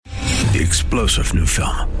the explosive new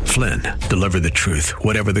film, Flynn, Deliver the Truth,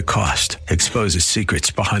 Whatever the Cost, exposes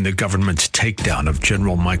secrets behind the government's takedown of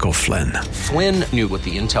General Michael Flynn. Flynn knew what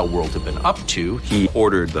the intel world had been up to. He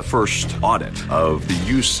ordered the first audit of the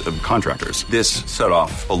use of contractors. This set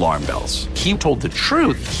off alarm bells. He told the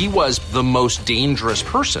truth. He was the most dangerous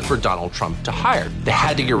person for Donald Trump to hire. They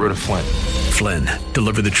had to get rid of Flynn. Flynn,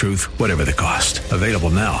 Deliver the Truth, Whatever the Cost. Available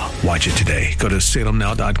now. Watch it today. Go to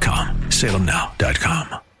salemnow.com.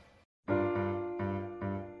 salemnow.com.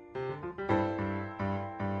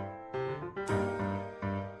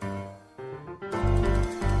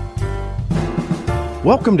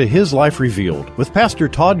 Welcome to His Life Revealed with Pastor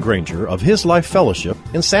Todd Granger of His Life Fellowship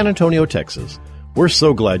in San Antonio, Texas. We're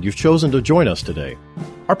so glad you've chosen to join us today.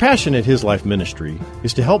 Our passion at His Life Ministry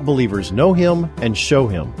is to help believers know Him and show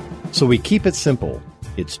Him. So we keep it simple.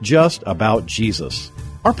 It's just about Jesus.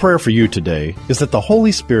 Our prayer for you today is that the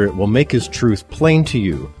Holy Spirit will make His truth plain to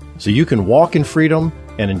you so you can walk in freedom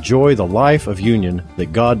and enjoy the life of union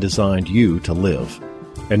that God designed you to live.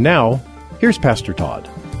 And now, here's Pastor Todd.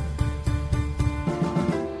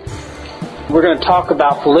 We're going to talk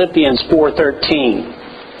about Philippians 4:13,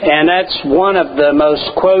 and that's one of the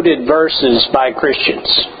most quoted verses by Christians.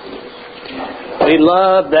 We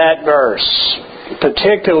love that verse,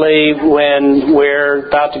 particularly when we're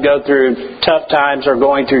about to go through tough times or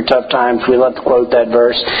going through tough times. We love to quote that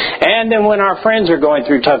verse. And then when our friends are going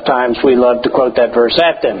through tough times, we love to quote that verse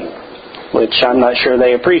at them, which I'm not sure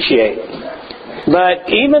they appreciate. But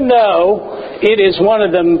even though it is one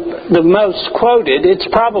of the most quoted, it's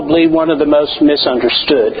probably one of the most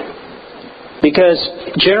misunderstood. Because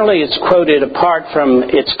generally it's quoted apart from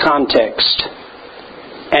its context.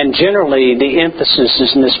 And generally the emphasis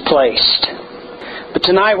is misplaced. But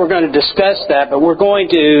tonight we're going to discuss that, but we're going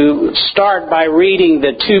to start by reading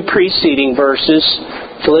the two preceding verses,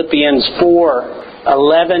 Philippians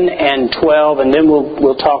 4:11 and 12, and then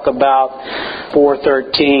we'll talk about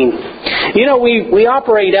 4:13. You know, we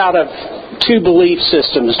operate out of two belief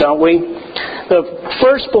systems, don't we? The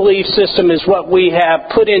first belief system is what we have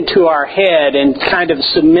put into our head and kind of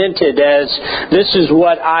cemented as this is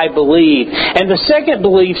what I believe. And the second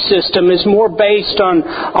belief system is more based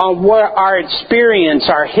on where our experience,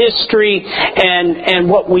 our history, and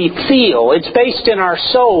what we feel. It's based in our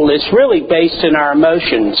soul. It's really based in our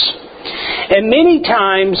emotions. And many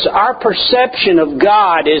times our perception of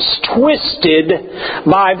God is twisted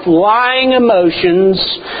by lying emotions,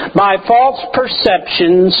 by false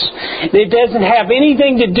perceptions. It doesn't have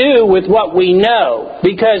anything to do with what we know.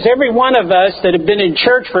 Because every one of us that have been in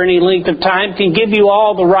church for any length of time can give you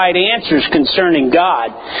all the right answers concerning God.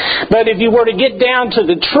 But if you were to get down to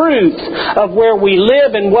the truth of where we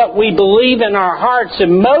live and what we believe in our hearts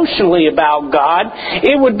emotionally about God,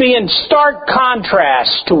 it would be in stark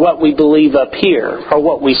contrast to what we believe up here, or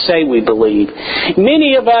what we say we believe.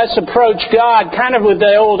 Many of us approach God kind of with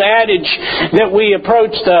the old adage that we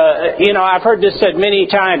approach I've heard this said many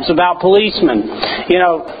times about policemen.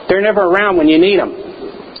 They're never around when you need them.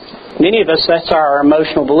 Many of us, that's our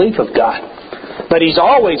emotional belief of God. But He's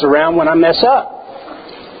always around when I mess up.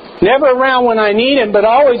 Never around when I need Him, but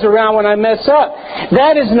always around when I mess up.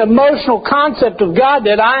 That is an emotional concept of God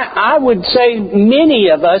that I would say many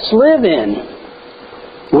of us live in.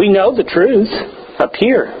 We know the truth up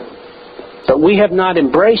here, but we have not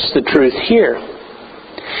embraced the truth here.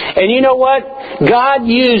 And you know what? God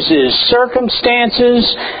uses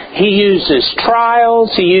circumstances, He uses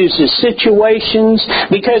trials, He uses situations,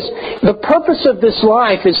 because the purpose of this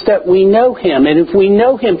life is that we know Him. And if we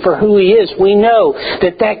know Him for who He is, we know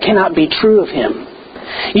that cannot be true of Him.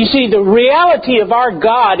 You see, the reality of our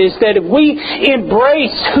God is that if we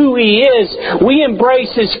embrace who He is, we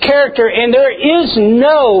embrace His character, and there is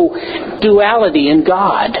no duality in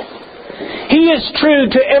God. He is true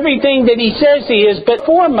to everything that He says He is, but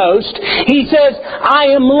foremost, He says,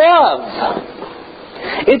 I am love.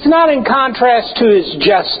 It's not in contrast to His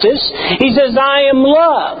justice. He says, I am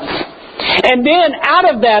love. And then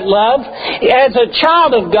out of that love, as a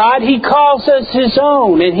child of God, He calls us His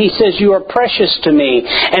own. And He says, you are precious to me,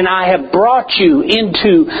 and I have brought you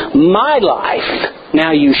into my life.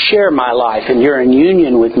 Now you share my life, and you're in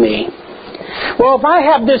union with me. Well, if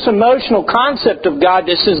I have this emotional concept of God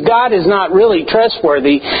that says God is not really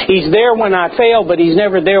trustworthy, He's there when I fail, but He's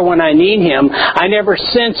never there when I need Him. I never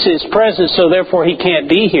sense His presence, so therefore He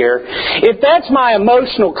can't be here. If that's my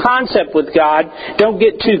emotional concept with God, don't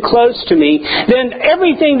get too close to me, then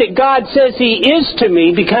everything that God says He is to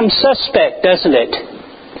me becomes suspect, doesn't it?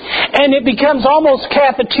 And it becomes almost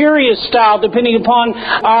cafeteria style depending upon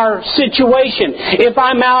our situation. If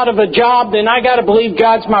I'm out of a job, then I got to believe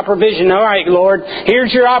God's my provision. All right, Lord,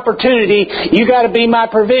 here's your opportunity. You got to be my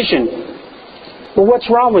provision. Well, what's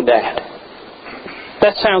wrong with that?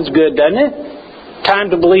 That sounds good, doesn't it? Time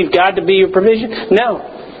to believe God to be your provision? No.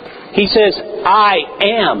 He says, I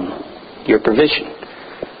am your provision.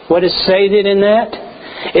 What is stated in that?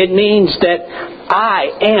 It means that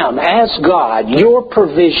I am, as God, your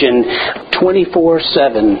provision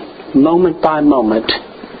 24/7, moment by moment.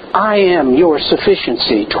 I am your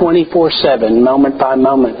sufficiency 24/7, moment by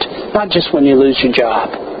moment. Not just when you lose your job.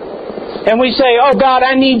 And we say, oh God,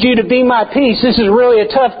 I need you to be my peace. This is really a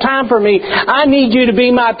tough time for me. I need you to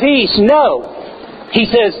be my peace. No. He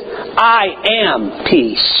says, I am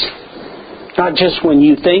peace. Not just when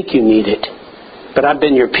you think you need it, but I've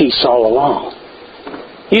been your peace all along.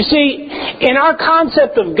 You see, in our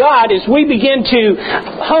concept of God, as we begin to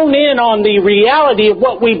hone in on the reality of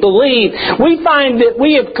what we believe, we find that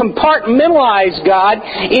we have compartmentalized God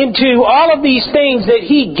into all of these things that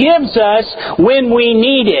He gives us when we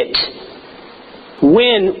need it.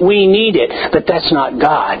 When we need it. But that's not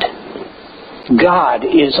God. God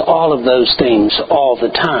is all of those things all the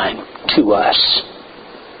time to us.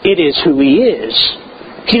 It is who He is.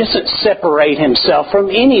 He doesn't separate Himself from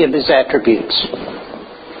any of His attributes.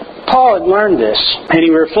 Paul had learned this, and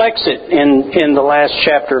he reflects it in the last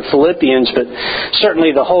chapter of Philippians, but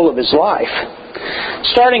certainly the whole of his life.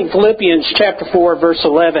 Starting Philippians chapter 4, verse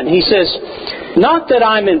 11, he says, not that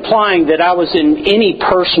I'm implying that I was in any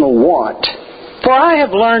personal want, for I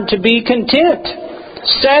have learned to be content,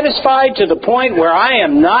 satisfied to the point where I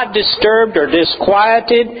am not disturbed or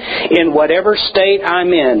disquieted in whatever state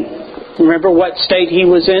I'm in. Remember what state he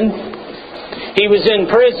was in? He was in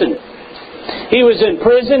prison. He was in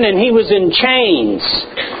prison and he was in chains.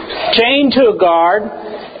 Chained to a guard,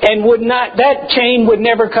 and that chain would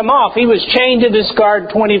never come off. He was chained to this guard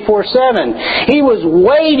 24/7. He was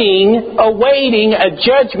awaiting a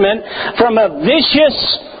judgment from a vicious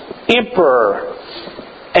emperor.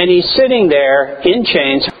 And he's sitting there in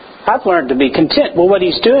chains. I've learned to be content. Well, what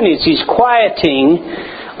he's doing is he's quieting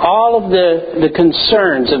all of the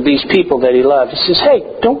concerns of these people that he loved. He says, hey,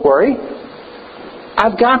 don't worry.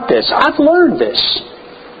 I've got this. I've learned this.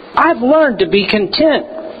 I've learned to be content.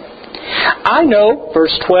 I know,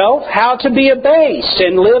 verse 12, how to be abased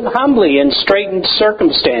and live humbly in straitened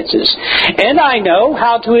circumstances. And I know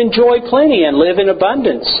how to enjoy plenty and live in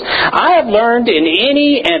abundance. I have learned in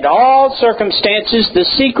any and all circumstances the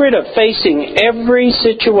secret of facing every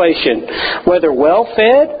situation, whether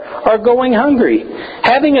well-fed or going hungry,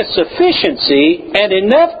 having a sufficiency and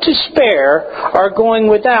enough to spare or going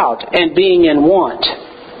without and being in want.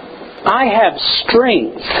 I have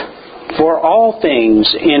strength for all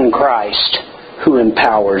things in Christ who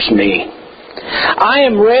empowers me. I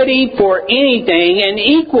am ready for anything and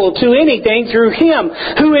equal to anything through Him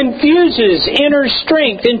who infuses inner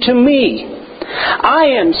strength into me.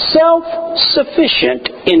 I am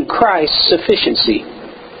self-sufficient in Christ's sufficiency.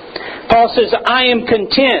 Paul says, I am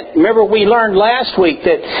content. Remember, we learned last week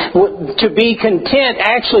that to be content,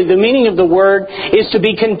 actually the meaning of the word is to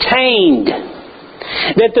be contained.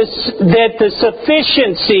 That the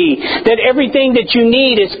sufficiency, that everything that you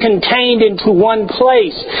need is contained into one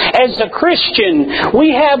place. As a Christian,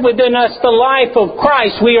 we have within us the life of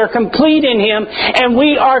Christ. We are complete in Him, and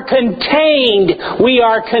we are contained. We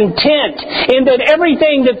are content in that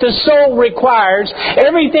everything that the soul requires,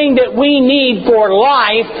 everything that we need for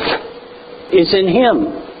life is in Him,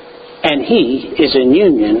 and He is in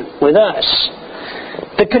union with us.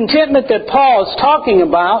 The contentment that Paul is talking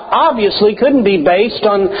about obviously couldn't be based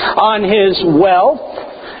on his wealth.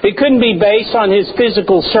 It couldn't be based on his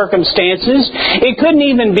physical circumstances. It couldn't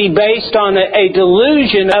even be based on a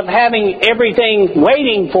delusion of having everything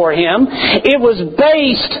waiting for him. It was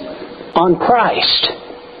based on Christ.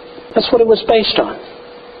 That's what it was based on.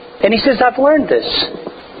 And he says, I've learned this.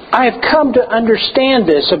 I have come to understand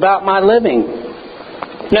this about my living.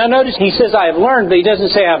 Now notice he says I have learned, but he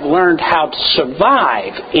doesn't say I've learned how to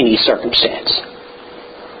survive any circumstance.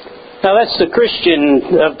 Now that's the Christian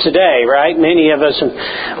of today, right? Many of us,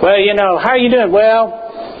 well, how are you doing?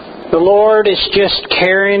 Well, the Lord is just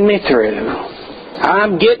carrying me through.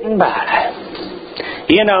 I'm getting by.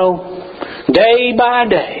 Day by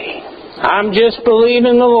day. I'm just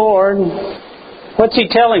believing the Lord. What's He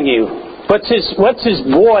telling you? What's His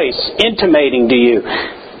voice intimating to you?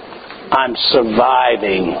 I'm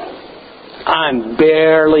surviving. I'm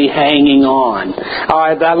barely hanging on.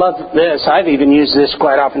 I love this. I've even used this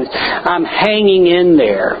quite often. I'm hanging in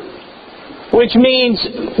there. Which means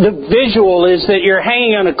the visual is that you're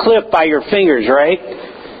hanging on a cliff by your fingers, right?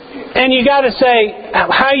 And you got to say,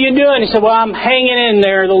 how you doing? He said, well, I'm hanging in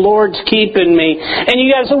there. The Lord's keeping me. And you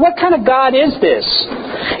got to say, what kind of God is this?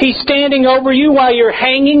 He's standing over you while you're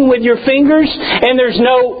hanging with your fingers, and there's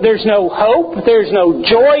no hope. There's no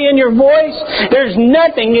joy in your voice. There's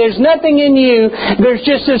nothing in you. There's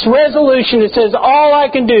just this resolution that says, all I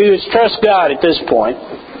can do is trust God at this point.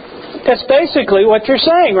 That's basically what you're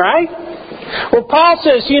saying, right? Well, Paul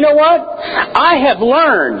says, you know what? I have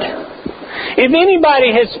learned. If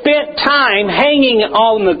anybody has spent time hanging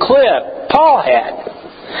on the cliff, Paul had.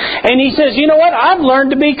 And he says, you know what? I've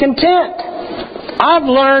learned to be content. I've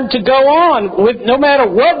learned to go on with no matter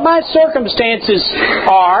what my circumstances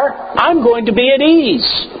are, I'm going to be at ease.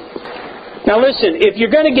 Now listen, if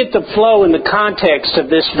you're going to get the flow and the context of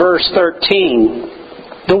this verse 13,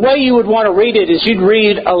 the way you would want to read it is you'd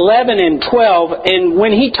read 11 and 12, and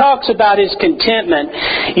when he talks about his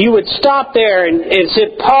contentment, you would stop there and as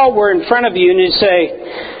if Paul were in front of you and you'd say,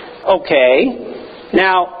 okay,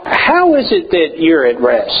 now how is it that you're at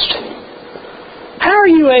rest? How are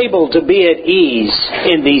you able to be at ease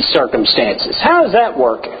in these circumstances? How does that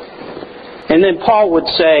work? And then Paul would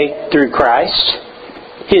say, through Christ,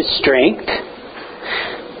 His strength.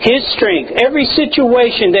 His strength. Every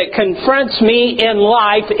situation that confronts me in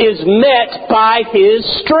life is met by His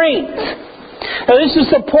strength. Now this is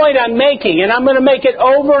the point I'm making, and I'm going to make it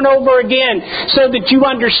over and over again so that you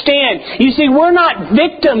understand. You see, we're not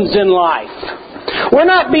victims in life. We're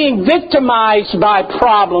not being victimized by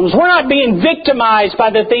problems. We're not being victimized by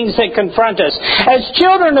the things that confront us. As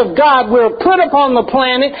children of God, we're put upon the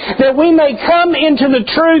planet that we may come into the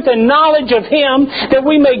truth and knowledge of Him, that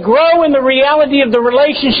we may grow in the reality of the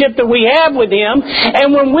relationship that we have with Him. And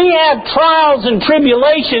when we have trials and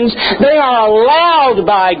tribulations, they are allowed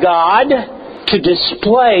by God to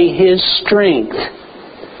display His strength,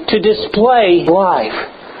 to display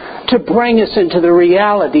life, to bring us into the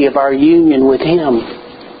reality of our union with Him.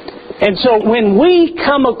 And so when we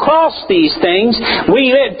come across these things,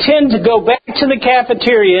 we tend to go back to the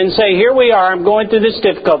cafeteria and say, here we are, I'm going through this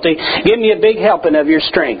difficulty. Give me a big helping of your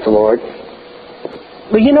strength, Lord.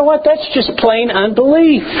 But you know what? That's just plain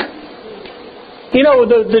unbelief. You know,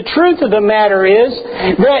 the truth of the matter is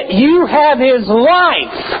that you have His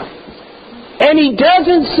life. And He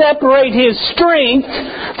doesn't separate His strength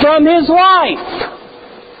from His life.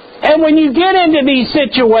 And when you get into these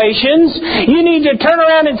situations, you need to turn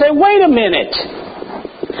around and say, wait a minute.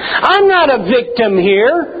 I'm not a victim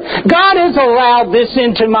here. God has allowed this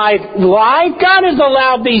into my life. God has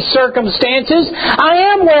allowed these circumstances.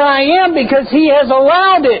 I am where I am because He has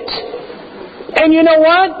allowed it. And you know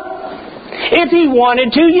what? If He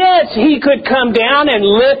wanted to, yes, He could come down and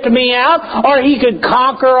lift me out, or He could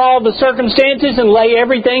conquer all the circumstances and lay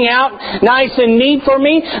everything out nice and neat for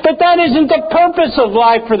me. But that isn't the purpose of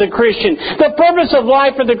life for the Christian. The purpose of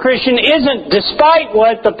life for the Christian isn't, despite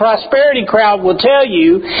what the prosperity crowd will tell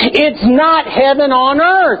you, it's not heaven on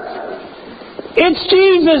earth. It's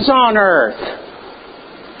Jesus on earth.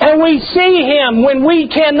 And we see Him when we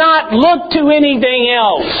cannot look to anything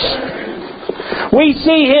else. We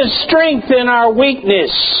see His strength in our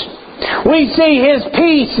weakness. We see His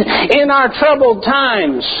peace in our troubled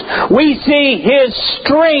times. We see His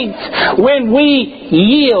strength when we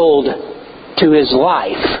yield to His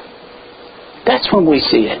life. That's when we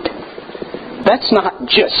see it. That's not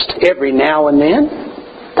just every now and then.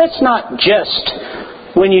 That's not just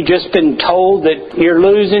when you've just been told that you're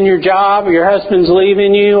losing your job or your husband's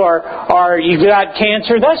leaving you or you've got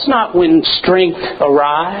cancer. That's not when strength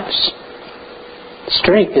arrives.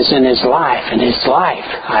 Strength is in His life, and His life,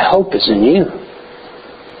 I hope, is in you.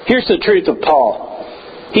 Here's the truth of Paul.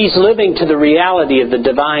 He's living to the reality of the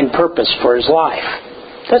divine purpose for his life.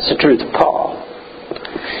 That's the truth of Paul.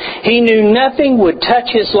 He knew nothing would touch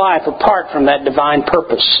his life apart from that divine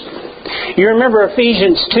purpose. You remember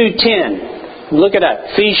Ephesians 2:10. Look it up.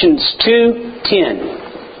 Ephesians 2:10.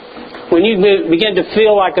 When you begin to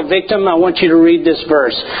feel like a victim, I want you to read this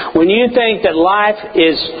verse. When you think that life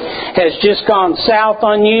has just gone south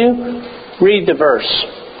on you, read the verse.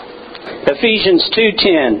 Ephesians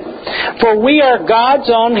 2:10. For we are God's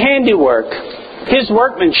own handiwork, His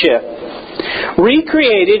workmanship,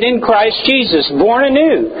 recreated in Christ Jesus, born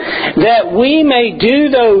anew, that we may do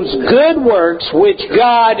those good works which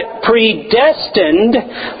God predestined,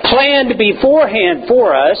 planned beforehand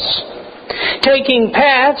for us, taking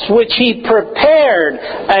paths which He prepared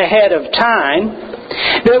ahead of time,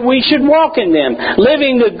 that we should walk in them,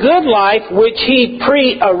 living the good life which He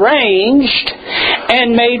prearranged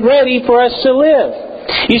and made ready for us to live.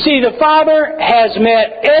 You see, the Father has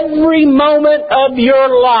met every moment of your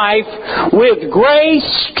life with grace,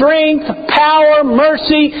 strength, power,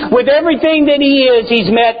 mercy, with everything that He is. He's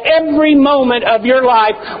met every moment of your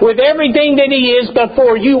life with everything that He is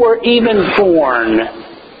before you were even born.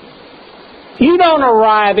 You don't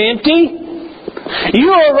arrive empty. You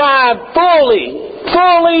arrive fully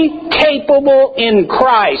capable in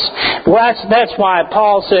Christ. Well, that's why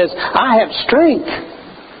Paul says, I have strength.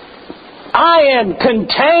 I am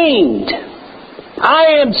contained.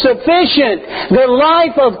 I am sufficient. The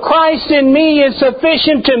life of Christ in me is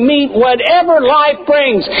sufficient to meet whatever life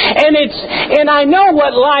brings. And I know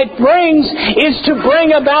what life brings is to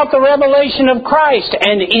bring about the revelation of Christ.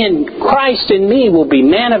 And in Christ in me will be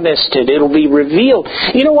manifested. It'll be revealed.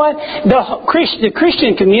 You know what? The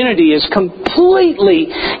Christian community is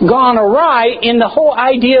completely gone awry in the whole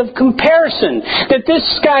idea of comparison. That this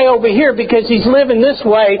guy over here, because he's living this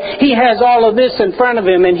way, he has all of this in front of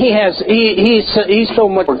him, and he's so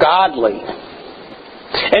much more godly.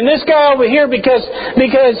 And this guy over here, because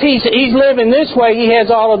he's living this way, he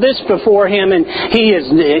has all of this before him, and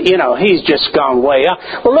he's just gone way up.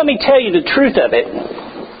 Well, let me tell you the truth of it.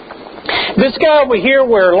 This guy over here,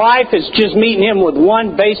 where life is just meeting him with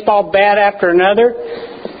one baseball bat after another,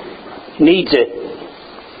 needs it.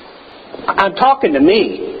 I'm talking to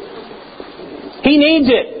me. He needs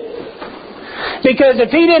it. Because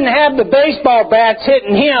if he didn't have the baseball bats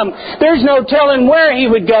hitting him, there's no telling where he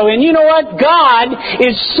would go. And you know what? God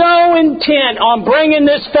is so intent on bringing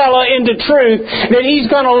this fellow into truth that He's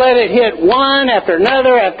going to let it hit one after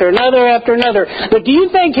another, after another, after another. But do you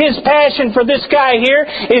think his passion for this guy here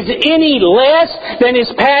is any less than his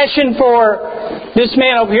passion for this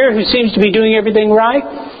man over here who seems to be doing everything right?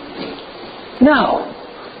 No.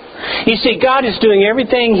 You see, God is doing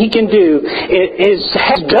everything He can do,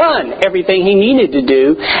 has done everything He needed to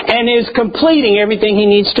do, and is completing everything He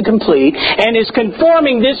needs to complete, and is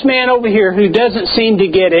conforming this man over here who doesn't seem to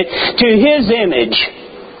get it to His image.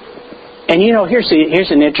 And you know, here's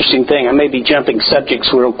an interesting thing. I may be jumping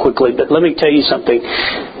subjects real quickly, but let me tell you something.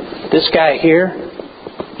 This guy here,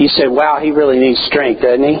 you say, wow, he really needs strength,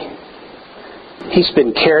 doesn't he? He's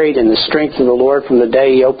been carried in the strength of the Lord from the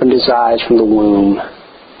day he opened his eyes from the womb.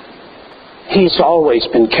 He's always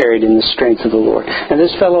been carried in the strength of the Lord. And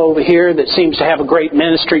this fellow over here that seems to have a great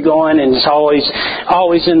ministry going and is always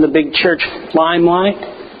in the big church limelight,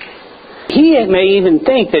 he may even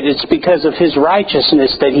think that it's because of his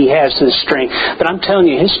righteousness that he has this strength. But I'm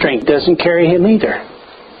telling you, his strength doesn't carry him either.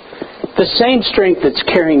 The same strength that's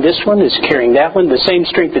carrying this one is carrying that one. The same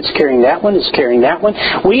strength that's carrying that one is carrying that one.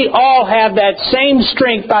 We all have that same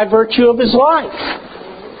strength by virtue of his life.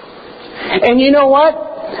 And you know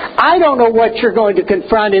what? I don't know what you're going to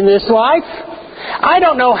confront in this life. I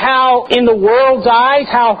don't know how, in the world's eyes,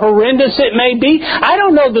 how horrendous it may be. I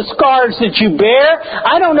don't know the scars that you bear.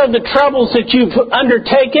 I don't know the troubles that you've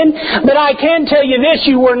undertaken. But I can tell you this,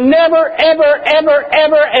 you were never, ever, ever,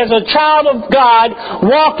 ever, as a child of God,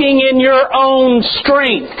 walking in your own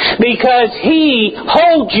strength. Because He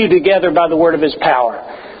holds you together by the word of His power.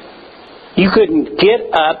 You couldn't get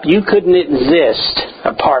up, you couldn't exist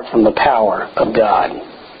apart from the power of God.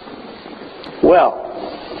 Well,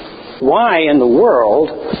 why in the world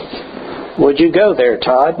would you go there,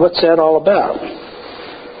 Todd? What's that all about?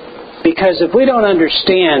 Because if we don't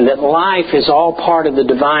understand that life is all part of the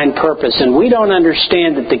divine purpose, and we don't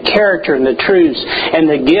understand that the character and the truths and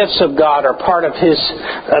the gifts of God are part of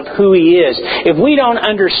who He is, if we don't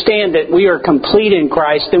understand that we are complete in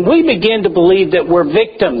Christ, then we begin to believe that we're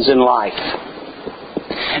victims in life.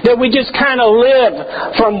 That we just kind of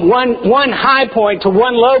live from one high point to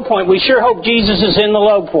one low point. We sure hope Jesus is in the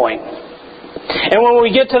low point. And when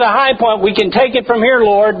we get to the high point, we can take it from here,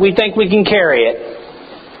 Lord. We think we can carry it.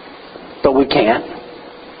 But we can't.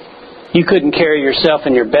 You couldn't carry yourself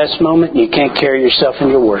in your best moment, and you can't carry yourself in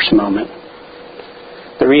your worst moment.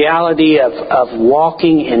 The reality of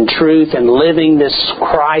walking in truth and living this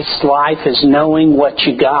Christ life is knowing what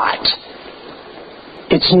you got.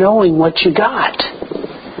 It's knowing what you got.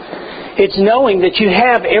 It's knowing that you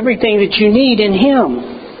have everything that you need in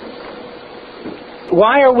Him.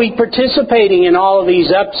 Why are we participating in all of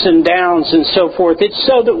these ups and downs and so forth? It's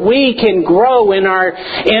so that we can grow in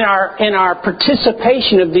our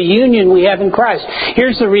participation of the union we have in Christ.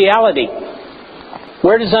 Here's the reality.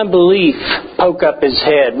 Where does unbelief poke up his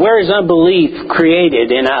head? Where is unbelief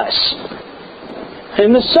created in us?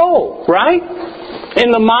 In the soul, right? In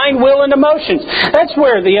the mind, will, and emotions. That's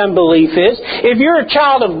where the unbelief is. If you're a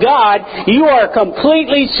child of God, you are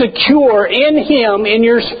completely secure in Him, in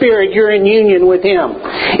your spirit. You're in union with Him.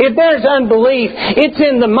 If there's unbelief, it's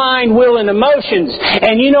in the mind, will, and emotions.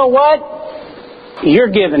 And you know what? You're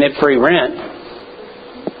giving it free rent.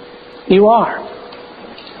 You are.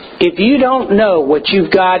 If you don't know what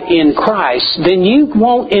you've got in Christ, then you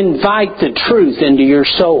won't invite the truth into your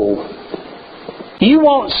soul. You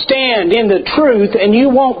won't stand in the truth, and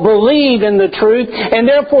you won't believe in the truth, and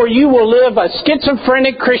therefore you will live a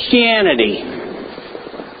schizophrenic Christianity.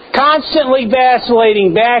 Constantly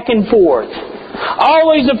vacillating back and forth.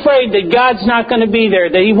 Always afraid that God's not going to be there,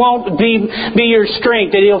 that He won't be your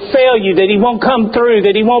strength, that He'll fail you, that He won't come through,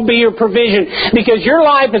 that He won't be your provision. Because your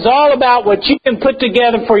life is all about what you can put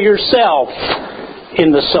together for yourself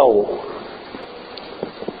in the soul.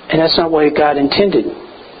 And that's not what God intended.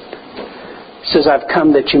 He says, I've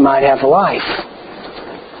come that you might have life.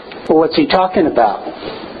 Well, what's He talking about?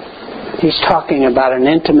 He's talking about an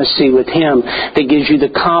intimacy with Him that gives you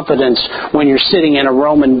the confidence when you're sitting in a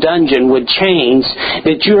Roman dungeon with chains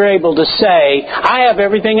that you're able to say, I have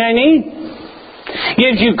everything I need.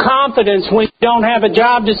 Gives you confidence when you don't have a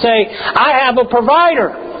job to say, I have a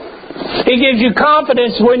provider. It gives you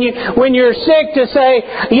confidence when you're sick to say,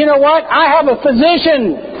 you know what? I have a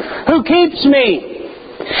physician who keeps me.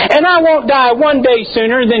 And I won't die one day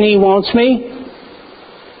sooner than He wants me.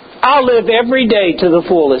 I'll live every day to the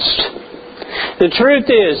fullest. The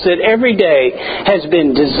truth is that every day has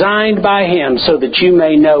been designed by Him so that you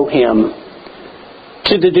may know Him.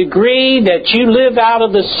 To the degree that you live out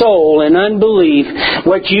of the soul in unbelief,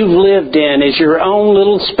 what you've lived in is your own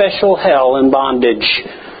little special hell and bondage.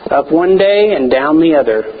 Up one day and down the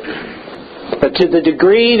other. But to the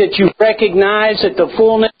degree that you recognize that the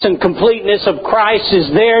fullness and completeness of Christ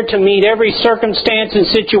is there to meet every circumstance and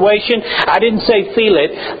situation, I didn't say feel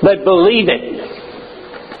it, but believe it.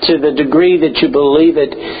 To the degree that you believe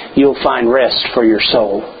it, you'll find rest for your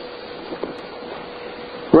soul.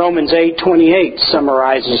 Romans 8:28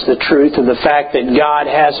 summarizes the truth of the fact that God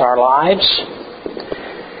has our lives.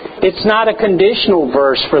 It's not a conditional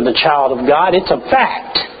verse for the child of God, it's a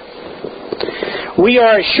fact. We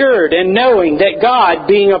are assured and knowing that God,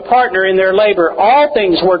 being a partner in their labor, all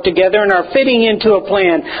things work together and are fitting into a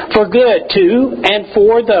plan for good to and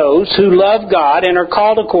for those who love God and are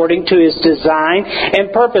called according to His design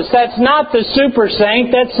and purpose. That's not the super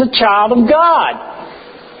saint, that's the child of God.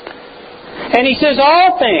 And He says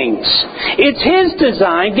all things. It's His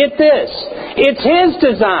design, get this, it's His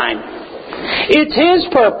design. It's His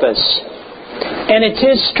purpose. And it's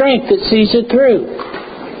His strength that sees it through.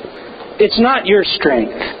 It's not your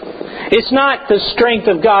strength. It's not the strength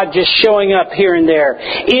of God just showing up here and there.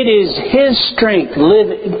 It is His strength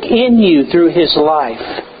living in you through His life.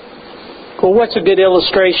 Well, what's a good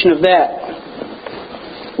illustration of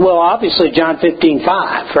that? Well, obviously John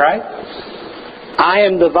 15:5, right? I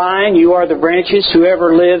am the vine, you are the branches.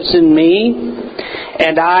 Whoever lives in me,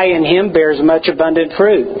 and I in him, bears much abundant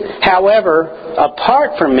fruit. However,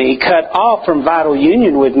 apart from me, cut off from vital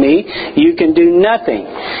union with me, you can do nothing.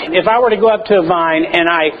 If I were to go up to a vine and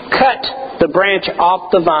I cut the branch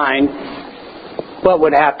off the vine, what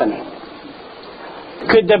would happen?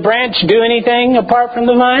 Could the branch do anything apart from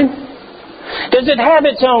the vine? Does it have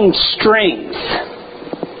its own strength?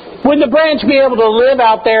 Would the branch be able to live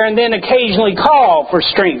out there and then occasionally call for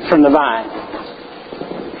strength from the vine?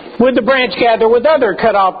 Would the branch gather with other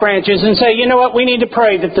cut-off branches and say, you know what, we need to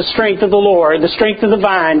pray that the strength of the Lord, the strength of the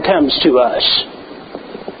vine comes to us?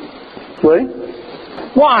 Would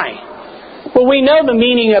it? Why? Well, we know the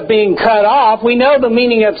meaning of being cut off. We know the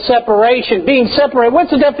meaning of separation. Being separated.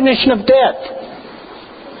 What's the definition of death?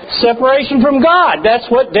 Separation from God. That's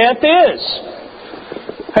what death is.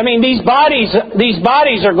 I mean, these bodies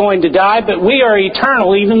are going to die, but we are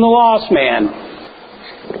eternal, even the lost man.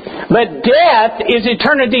 But death is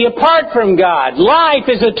eternity apart from God. Life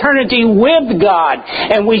is eternity with God.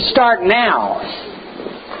 And we start now.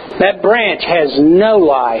 That branch has no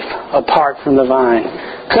life apart from the vine.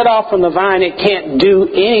 Cut off from the vine, it can't do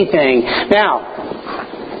anything.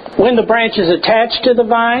 Now, when the branch is attached to the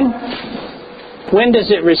vine, when does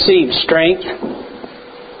it receive strength?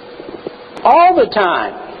 All the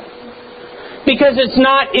time. Because it's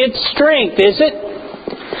not its strength, is it?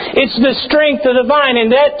 It's the strength of the vine,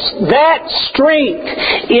 and that strength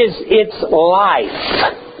is its life.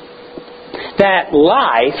 That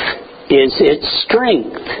life is its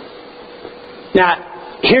strength.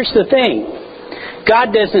 Now, here's the thing.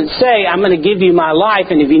 God doesn't say, I'm going to give you my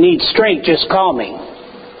life, and if you need strength, just call me.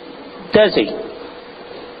 Does He?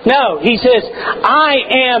 No, He says, I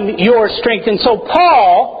am your strength. And so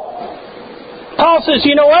Paul says,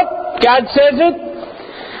 you know what? God says it.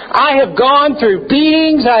 I have gone through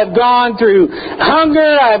beatings, I've gone through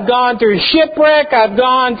hunger, I've gone through shipwreck, I've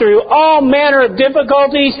gone through all manner of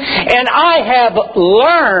difficulties, and I have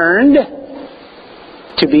learned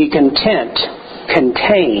to be contained.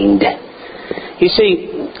 You see,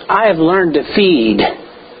 I have learned to feed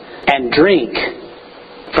and drink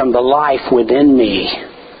from the life within me.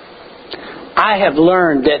 I have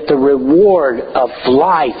learned that the reward of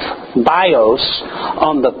life, bios,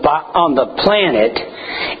 on the planet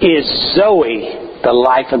is Zoe, the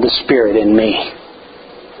life of the Spirit in me.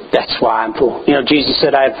 That's why I'm full. You know, Jesus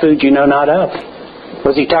said, I have food you know not of.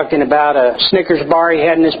 Was he talking about a Snickers bar he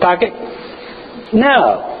had in his pocket?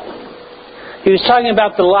 No. He was talking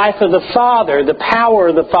about the life of the Father, the power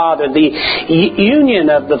of the Father, the union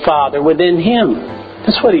of the Father within Him.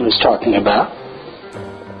 That's what he was talking about.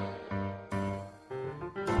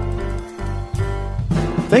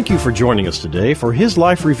 Thank you for joining us today for His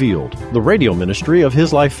Life Revealed, the radio ministry of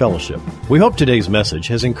His Life Fellowship. We hope today's message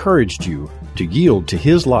has encouraged you to yield to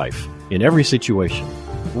His life in every situation,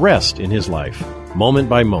 rest in His life, moment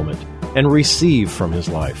by moment, and receive from His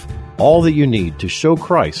life all that you need to show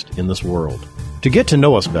Christ in this world. To get to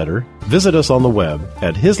know us better, visit us on the web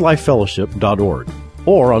at hislifefellowship.org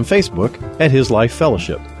or on Facebook at His Life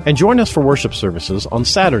Fellowship. And join us for worship services on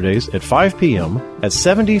Saturdays at 5 p.m. at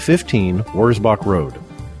 7015 Wurzbach Road.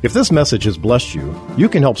 If this message has blessed you, you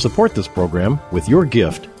can help support this program with your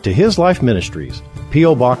gift to His Life Ministries,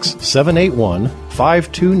 P.O. Box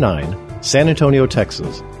 781-529, San Antonio,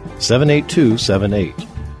 Texas, 78278.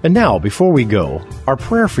 And now, before we go, our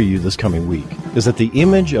prayer for you this coming week is that the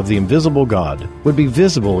image of the invisible God would be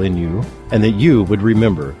visible in you and that you would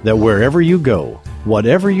remember that wherever you go,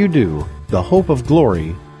 whatever you do, the hope of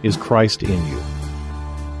glory is Christ in you.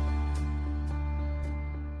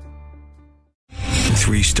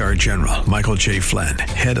 3-star General Michael J. Flynn,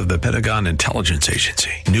 head of the Pentagon Intelligence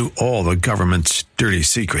Agency, knew all the government's dirty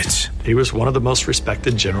secrets. He was one of the most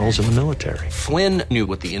respected generals in the military. Flynn knew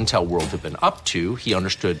what the intel world had been up to. He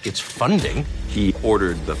understood its funding. He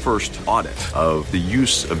ordered the first audit of the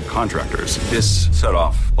use of contractors. This set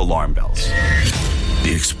off alarm bells.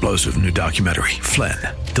 The explosive new documentary, Flynn,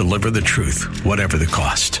 Deliver the Truth, Whatever the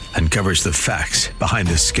Cost, uncovers the facts behind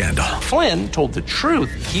this scandal. Flynn told the truth.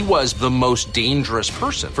 He was the most dangerous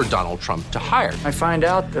person for Donald Trump to hire. I find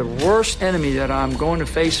out the worst enemy that I'm going to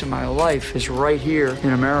face in my life is right here in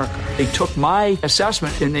America. They took my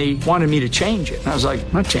assessment and they wanted me to change it. And I was like,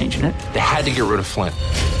 I'm not changing it. They had to get rid of Flynn.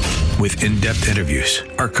 With in-depth interviews,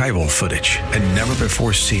 archival footage, and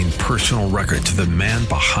never-before-seen personal records of the man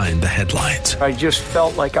behind the headlines. I just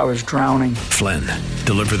felt like I was drowning. Flynn,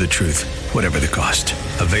 Deliver the Truth, Whatever the Cost.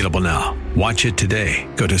 Available now. Watch it today.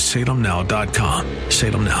 Go to salemnow.com.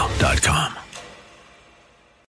 salemnow.com.